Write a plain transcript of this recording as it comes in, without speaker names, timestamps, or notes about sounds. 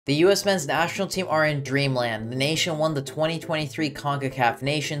The U.S. men's national team are in dreamland. The nation won the 2023 CONCACAF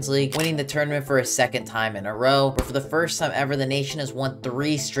Nations League, winning the tournament for a second time in a row, but for the first time ever, the nation has won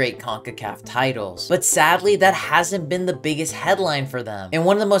 3 straight CONCACAF titles. But sadly, that hasn't been the biggest headline for them. In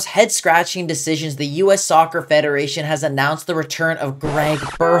one of the most head-scratching decisions, the U.S. Soccer Federation has announced the return of Greg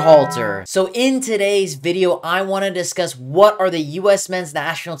Berhalter. So in today's video, I want to discuss what are the U.S. men's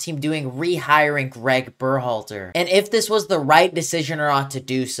national team doing rehiring Greg Berhalter, and if this was the right decision or not to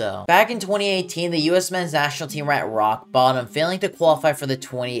do so. Back in 2018, the U.S. men's national team were at rock bottom, failing to qualify for the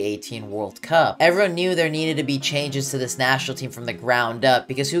 2018 World Cup. Everyone knew there needed to be changes to this national team from the ground up,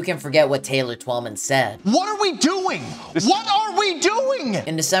 because who can forget what Taylor Twellman said? What are we doing? What are we doing?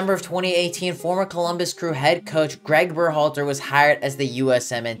 In December of 2018, former Columbus Crew head coach Greg Berhalter was hired as the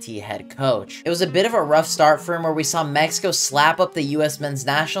Usmnt head coach. It was a bit of a rough start for him, where we saw Mexico slap up the U.S. men's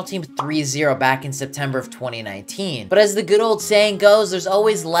national team 3-0 back in September of 2019. But as the good old saying goes, there's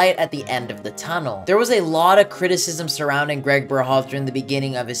always light at the end of the tunnel. There was a lot of criticism surrounding Greg Berhalter in the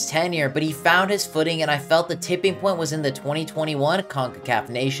beginning of his tenure, but he found his footing, and I felt the tipping point was in the 2021 CONCACAF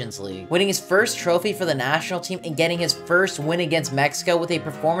Nations League, winning his first trophy for the national team and getting his first win against Mexico with a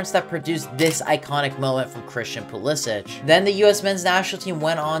performance that produced this iconic moment from Christian Pulisic. Then the U.S. men's national team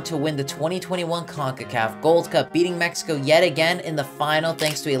went on to win the 2021 CONCACAF Gold Cup, beating Mexico yet again in the final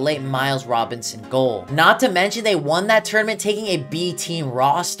thanks to a late Miles Robinson goal. Not to mention they won that tournament taking a B team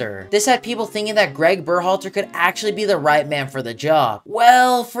roster. This had people thinking that Greg Berhalter could actually be the right man for the job.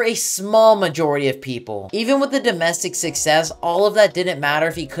 Well, for a small majority of people. Even with the domestic success, all of that didn't matter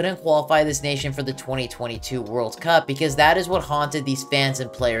if he couldn't qualify this nation for the 2022 World Cup, because that is what haunted these fans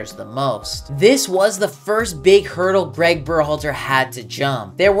and players the most. This was the first big hurdle Greg Berhalter had to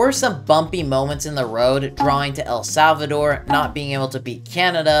jump. There were some bumpy moments in the road, drawing to El Salvador, not being able to beat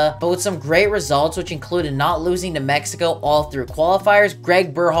Canada, but with some great results, which included not losing to Mexico all through qualifiers,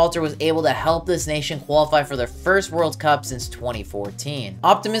 Greg Berhalter was able to help this nation qualify for their first World Cup since 2014.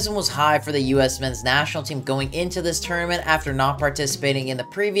 Optimism was high for the U.S. men's national team going into this tournament after not participating in the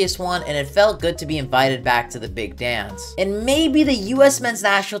previous one, and it felt good to be invited back to the big dance. And maybe the U.S. men's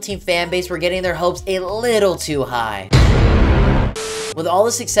national team fan base were getting their hopes a little too high. With all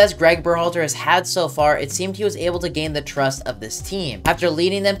the success Greg Berhalter has had so far, it seemed he was able to gain the trust of this team, after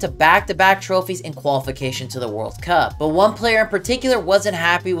leading them to back-to-back trophies in qualification to the World Cup. But one player in particular wasn't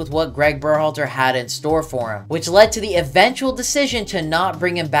happy with what Greg Berhalter had in store for him, which led to the eventual decision to not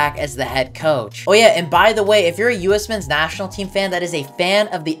bring him back as the head coach. Oh yeah, and by the way, if you're a U.S. men's national team fan that is a fan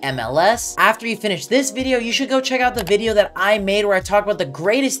of the MLS, after you finish this video, you should go check out the video that I made where I talk about the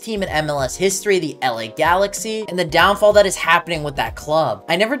greatest team in MLS history, the LA Galaxy, and the downfall that is happening with that club.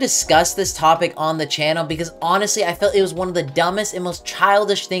 I never discussed this topic on the channel because honestly I felt it was one of the dumbest and most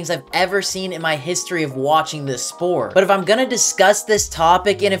childish things I've ever seen in my history of watching this sport. But if I'm gonna discuss this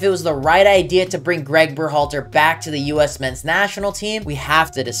topic, and if it was the right idea to bring Greg Berhalter back to the US men's national team, we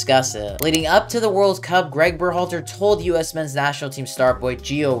have to discuss it. Leading up to the World Cup, Greg Berhalter told US men's national team star boy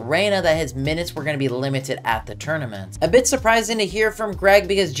Gio Reyna that his minutes were gonna be limited at the tournament. A bit surprising to hear from Greg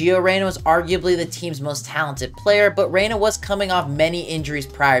because Gio Reyna was arguably the team's most talented player, but Reyna was coming off many injuries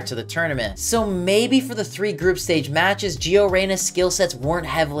prior to the tournament. So maybe for the 3 group stage matches, Gio Reyna's skill sets weren't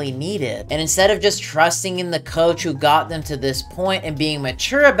heavily needed. And instead of just trusting in the coach who got them to this point and being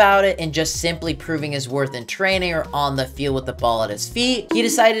mature about it and just simply proving his worth in training or on the field with the ball at his feet, he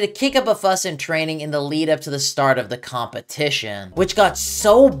decided to kick up a fuss in training in the lead up to the start of the competition, which got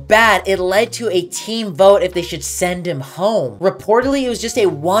so bad it led to a team vote if they should send him home. Reportedly, it was just a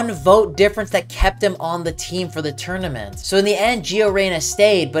 1 vote difference that kept him on the team for the tournament. So in the end, Gio Reyna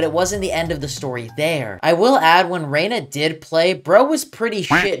stayed, but it wasn't the end of the story there. I will add, when Reyna did play, bro was pretty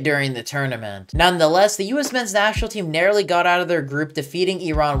shit during the tournament. Nonetheless, the US men's national team narrowly got out of their group, defeating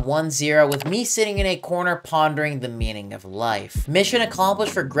Iran 1-0, with me sitting in a corner pondering the meaning of life. Mission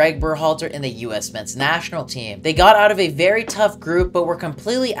accomplished for Greg Berhalter and the US men's national team. They got out of a very tough group, but were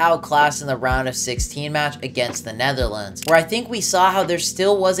completely outclassed in the round of 16 match against the Netherlands, where I think we saw how there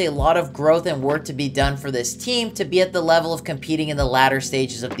still was a lot of growth and work to be done for this team to be at the level of competing in the latter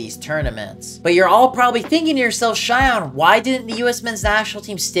stages of these tournaments. But you're all probably thinking to yourself, Cheyenne, why didn't the US men's national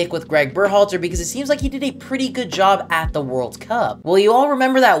team stick with Greg Berhalter? Because it seems like he did a pretty good job at the World Cup. Well, you all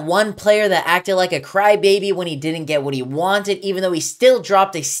remember that one player that acted like a crybaby when he didn't get what he wanted, even though he still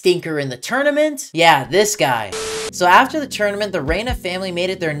dropped a stinker in the tournament? Yeah, this guy. So after the tournament, the Reina family made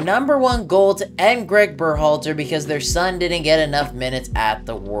it their #1 goal to end Greg Berhalter because their son didn't get enough minutes at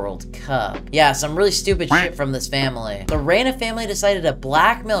the World Cup. Yeah, some really stupid shit from this family. The Reina family decided to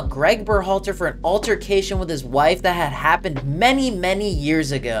blackmail Greg Berhalter for an altercation with his wife that had happened many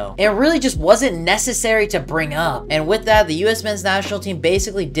years ago. It really just wasn't necessary to bring up. And with that, the US men's national team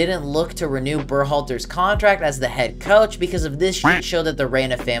basically didn't look to renew Berhalter's contract as the head coach because of this shit show that the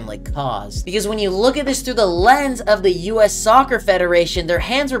Reina family caused. Because when you look at this through the lens of the US Soccer Federation, their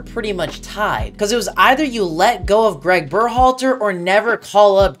hands were pretty much tied. Because it was either you let go of Greg Berhalter or never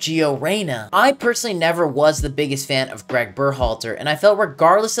call up Gio Reyna. I personally never was the biggest fan of Greg Berhalter, and I felt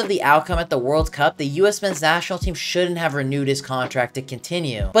regardless of the outcome at the World Cup, the US men's national team shouldn't have renewed his contract to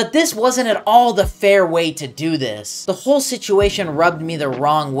continue. But this wasn't at all the fair way to do this. The whole situation rubbed me the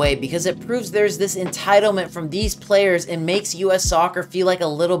wrong way because it proves there's this entitlement from these players and makes US soccer feel like a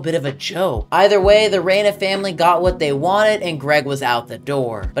little bit of a joke. Either way, the Reina family got what they wanted and Greg was out the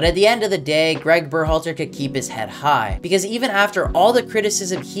door. But at the end of the day, Greg Berhalter could keep his head high because even after all the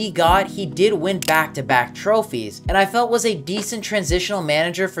criticism he got, he did win back-to-back trophies, and I felt was a decent transitional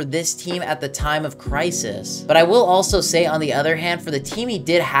manager for this team at the time of crisis. But I will also say, on the other hand, for the team he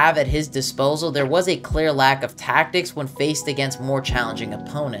did have at his disposal, there was a clear lack of tactics when faced against more challenging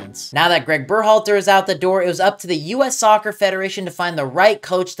opponents. Now that Greg Berhalter is out the door, it was up to the US Soccer Federation to find the right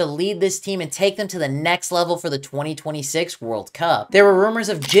coach to lead this team and take them to the next level for the 2026 World Cup. There were rumors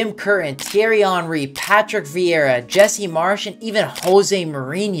of Jim Curtin, Thierry Henry, Patrick Vieira, Jesse Marsch, and even Jose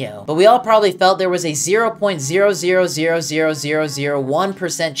Mourinho. But we all probably felt there was a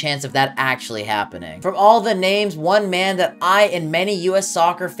 0.0000001% chance of that actually happening. From all the names, one man that I and many US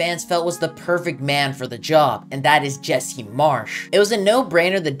soccer fans felt was the perfect man for the job, and that is Jesse Marsch. It was a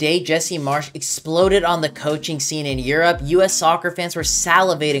no-brainer the day Jesse Marsch exploded on the coaching scene in Europe. US soccer fans were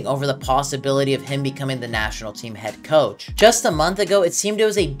salivating over the possibility of him becoming the national team head coach. Just a month ago, it seemed it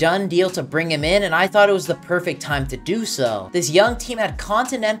was a done deal to bring him in, and I thought it was the perfect time to do so. This young team had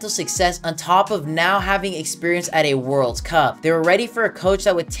continental success on top of now having experience at a World Cup. They were ready for a coach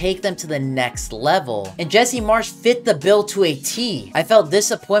that would take them to the next level. And Jesse Marsch fit the bill to a T. I felt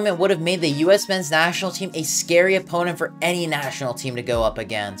this appointment would have made the US men's national team a scary opponent for any national team to go up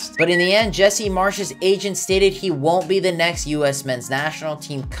against. But in the end, Jesse Marsch's agent stated he won't be the next US men's national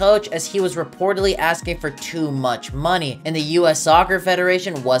team coach as he was reportedly asking for too much money, and the US Soccer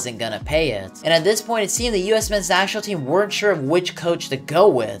Federation wasn't gonna pay it. And at this point, it seemed the US men's national team weren't sure of which coach to go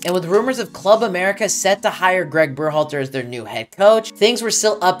with. And with rumors of Club America set to hire Greg Berhalter as their new head coach, things were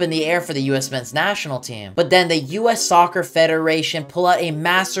still up in the air for the US men's national team. But then the US Soccer Federation pulled out a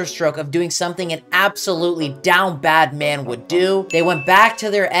masterstroke of doing something an absolutely down bad man would do. They went back to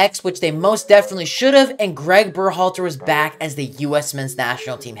their ex, which they most definitely should have, and Greg Berhalter was back as the US men's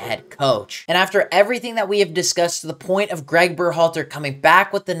national team head coach. And after everything that we have discussed to the point of Greg Berhalter coming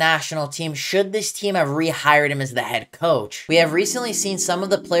back with the national team, should this team have rehired him as the head coach? We have recently seen some of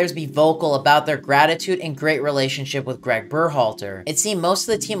the players be vocal about their gratitude and great relationship with Greg Berhalter. It seemed most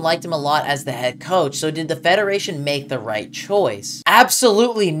of the team liked him a lot as the head coach, so did the Federation make the right choice?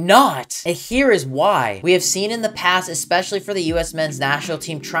 Absolutely not! And here is why. We have seen in the past, especially for the US men's national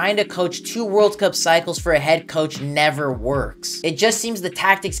team, trying to coach 2 World Cup cycles for a head coach never works. It just seems the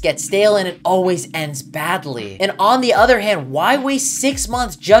tactics get stale and it always ends badly. And on the other hand, why waste 6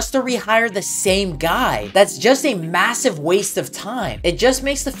 months just to rehire the same guy? That's just a massive waste of time. It just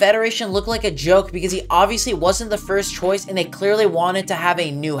makes the Federation look like a joke because he obviously wasn't the first choice and they clearly wanted to have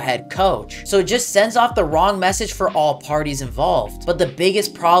a new head coach. So it just sends off the wrong message for all parties involved. But the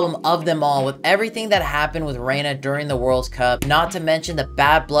biggest problem of them all, with everything that happened with Reina during the World Cup, not to mention the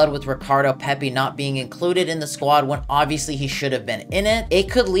bad blood with Ricardo Pepi not being included in the squad when obviously he should have been in it, it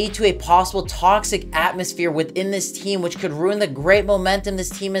could lead to a possible toxic atmosphere within this team, which could ruin the great momentum this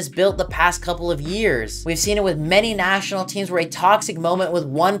team has built the past couple of years. We've seen it with many national teams where a toxic moment with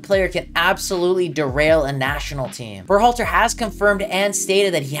one player can absolutely derail a national team. Berhalter has confirmed and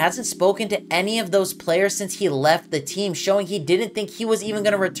stated that he hasn't spoken to any of those players since he left the team, showing he didn't think he was even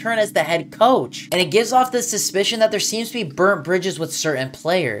going to return as the head coach. And it gives off the suspicion that there seems to be burnt bridges with certain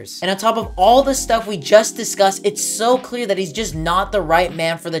players. And on top of all the stuff we just discussed, it's so clear that he's just not the right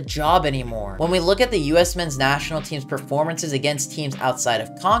man for the job anymore. When we look at the US men's national team's performances against teams outside of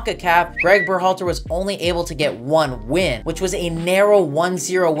CONCACAF, Greg Berhalter was only able to get 1 win, which was a narrow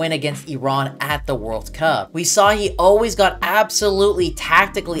 1-0 win against Iran at the World Cup. We saw he always got absolutely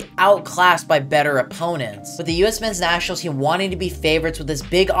tactically outclassed by better opponents. With the US men's national team wanting to be favorites with this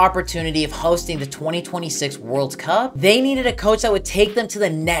big opportunity of hosting the 2026 World Cup, they needed a coach that would take them to the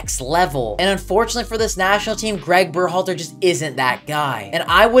next level. And unfortunately for this national team, Greg Berhalter just isn't that guy. And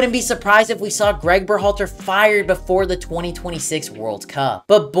I wouldn't be surprised if we saw Greg Berhalter Berhalter fired before the 2026 World Cup.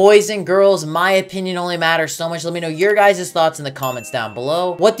 But boys and girls, my opinion only matters so much. Let me know your guys' thoughts in the comments down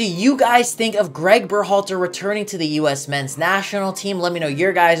below. What do you guys think of Greg Berhalter returning to the US men's national team? Let me know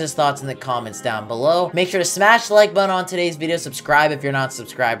your guys' thoughts in the comments down below. Make sure to smash the like button on today's video, subscribe if you're not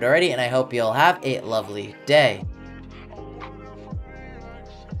subscribed already, and I hope you'll have a lovely day.